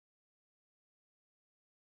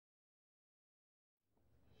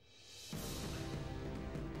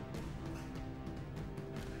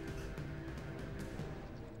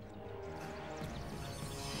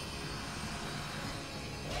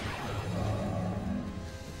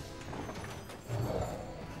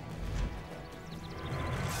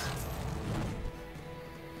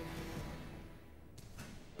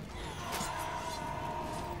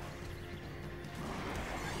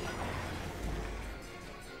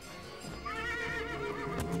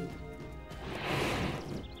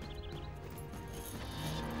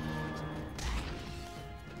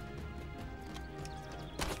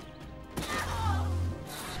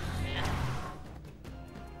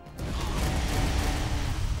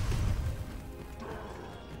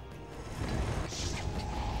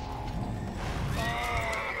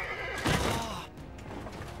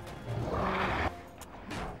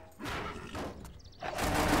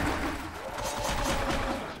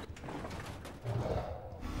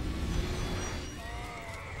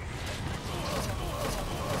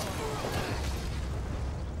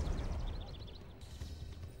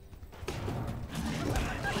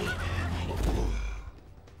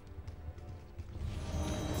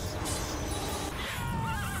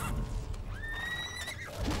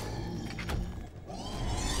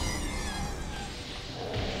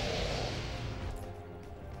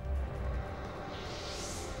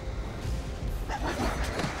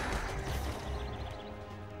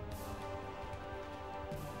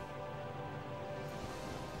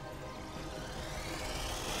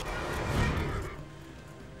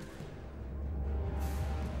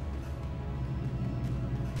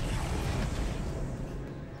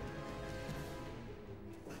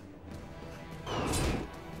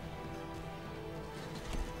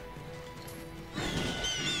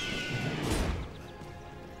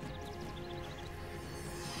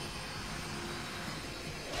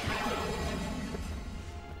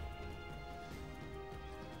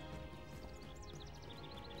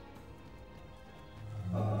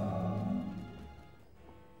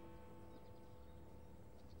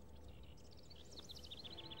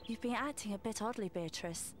You've been acting a bit oddly,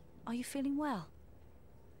 Beatrice. Are you feeling well?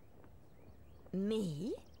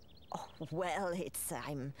 Me? Oh, well,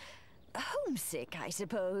 I'm homesick, I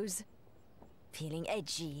suppose. Feeling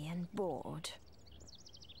edgy and bored.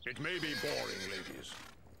 It may be boring, ladies,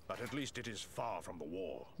 but at least it is far from the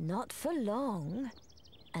war. Not for long.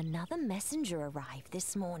 Another messenger arrived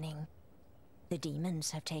this morning. The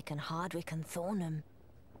demons have taken Hardwick and Thornham.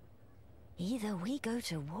 Either we go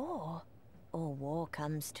to war, or war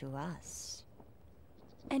comes to us.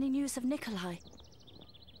 Any news of Nikolai?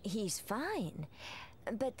 He's fine,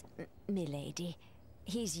 but, milady,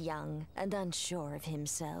 he's young and unsure of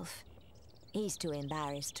himself. He's too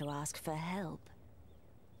embarrassed to ask for help.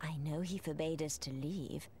 I know he forbade us to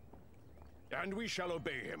leave. And we shall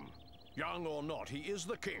obey him. Young or not, he is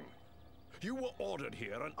the king. You were ordered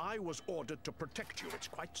here, and I was ordered to protect you. It's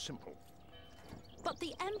quite simple. But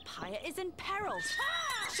the Empire is in peril.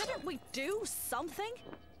 Shouldn't we do something?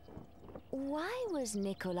 Why was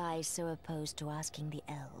Nikolai so opposed to asking the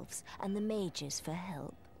elves and the mages for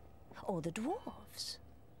help? Or the dwarves?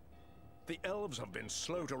 The elves have been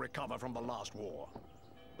slow to recover from the last war.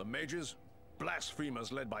 The mages,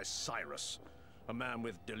 blasphemers led by Cyrus, a man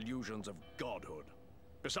with delusions of godhood.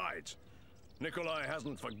 Besides, Nikolai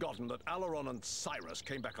hasn't forgotten that Alaron and Cyrus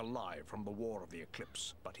came back alive from the War of the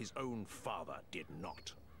Eclipse, but his own father did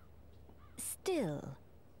not. Still,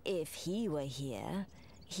 if he were here,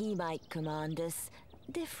 he might command us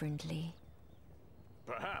differently.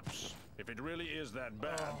 Perhaps, if it really is that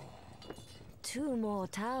bad. 2 more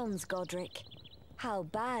towns, Godric. How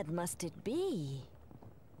bad must it be?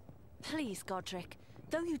 Please, Godric,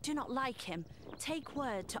 though you do not like him, take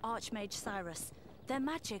word to Archmage Cyrus. Their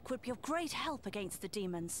magic would be of great help against the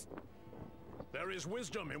demons. There is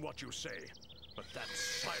wisdom in what you say, but that's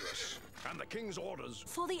Cyrus and the king's orders.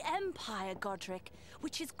 For the Empire, Godric,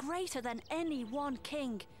 which is greater than any one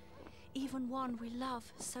king, even one we love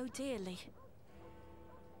so dearly.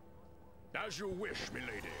 As you wish,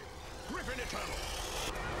 milady. Griffin Eternal!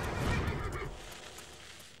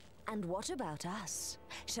 And what about us?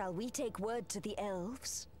 Shall we take word to the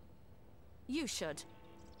elves? You should.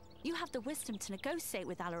 You have the wisdom to negotiate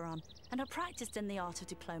with Alaron, and are practiced in the art of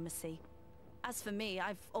diplomacy. As for me,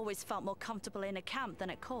 I've always felt more comfortable in a camp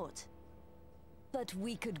than at court. But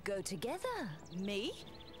we could go together. Me?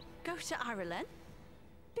 Go to Ireland?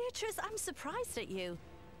 Beatrice, I'm surprised at you.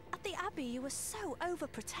 At the Abbey, you were so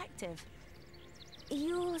overprotective.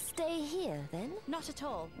 You'll stay here, then? Not at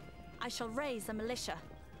all. I shall raise a militia.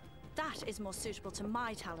 That is more suitable to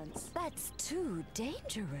my talents. That's too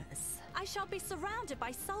dangerous. I shall be surrounded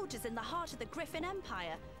by soldiers in the heart of the Griffin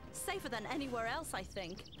Empire. Safer than anywhere else, I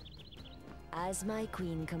think. As my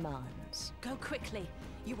queen commands. Go quickly.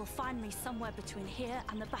 You will find me somewhere between here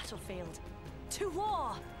and the battlefield. To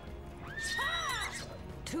war! Ah!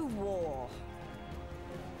 To war!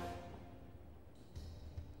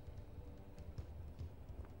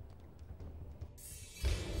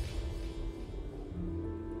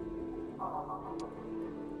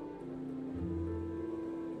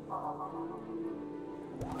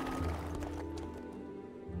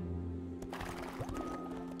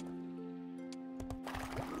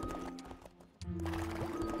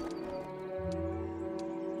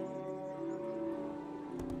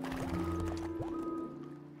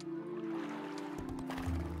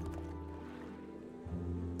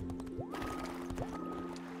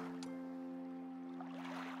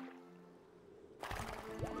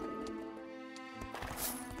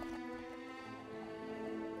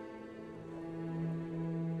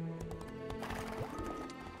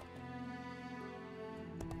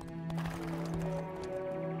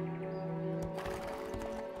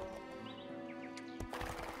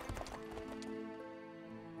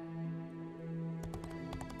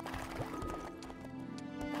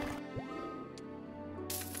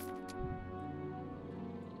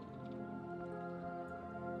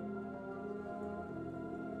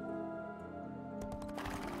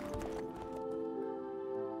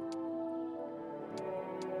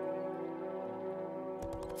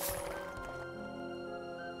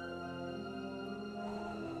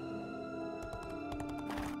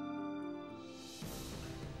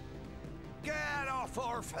 Get off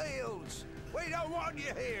our fields! We don't want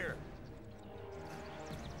you here!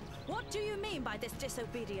 What do you mean by this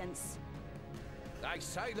disobedience? They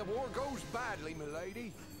say the war goes badly,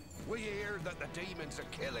 milady. We hear that the demons are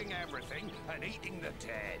killing everything and eating the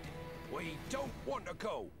dead. We don't want to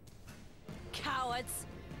go. Cowards!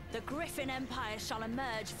 The Griffin Empire shall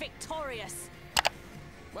emerge victorious.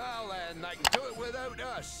 Well then, they can do it without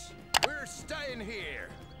us. We're staying here.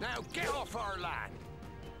 Now get off our land.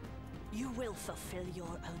 You will fulfill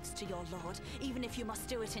your oaths to your lord, even if you must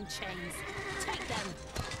do it in chains. Take them!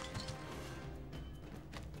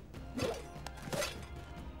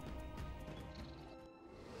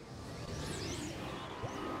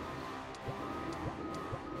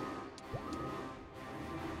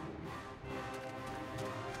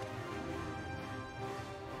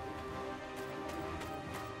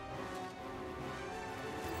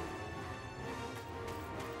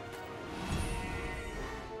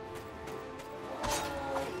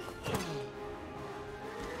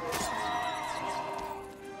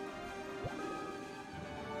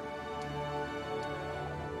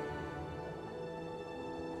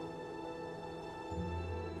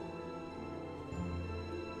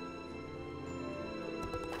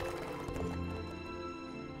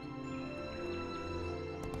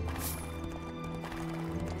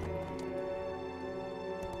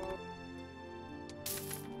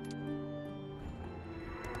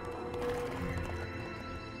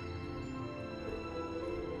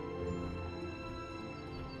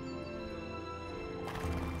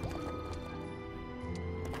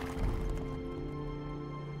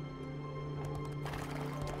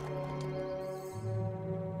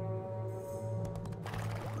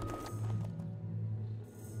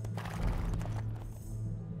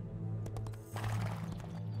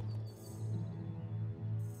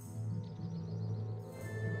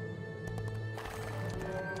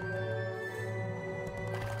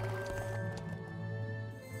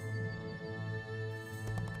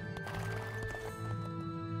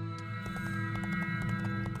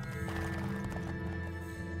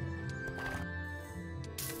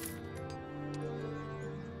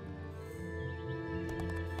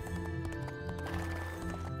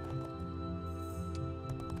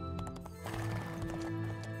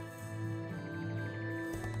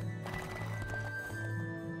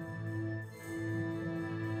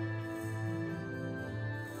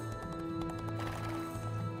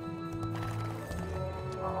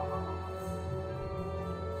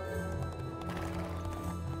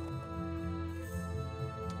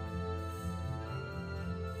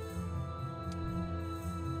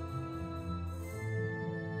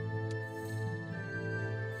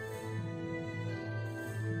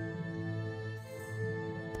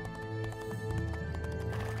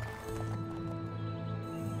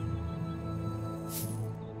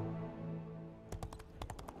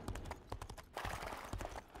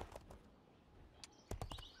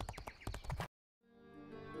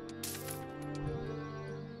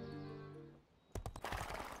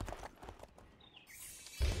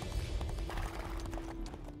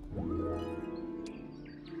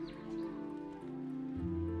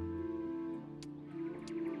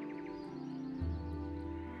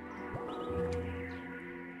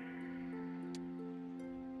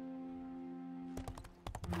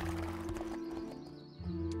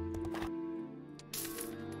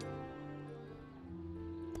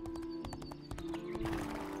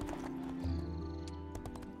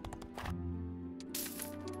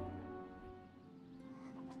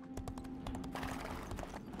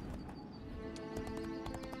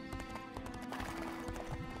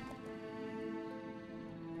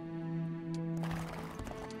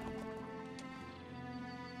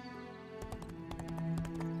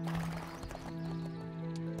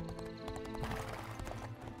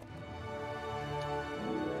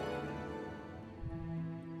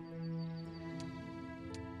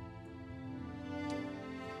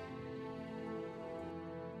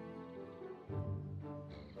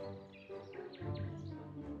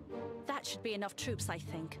 That should be enough troops, I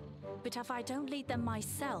think. But if I don't lead them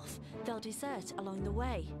myself, they'll desert along the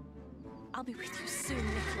way. I'll be with you soon,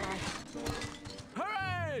 Nikolai.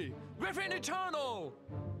 Hooray! Griffin Eternal!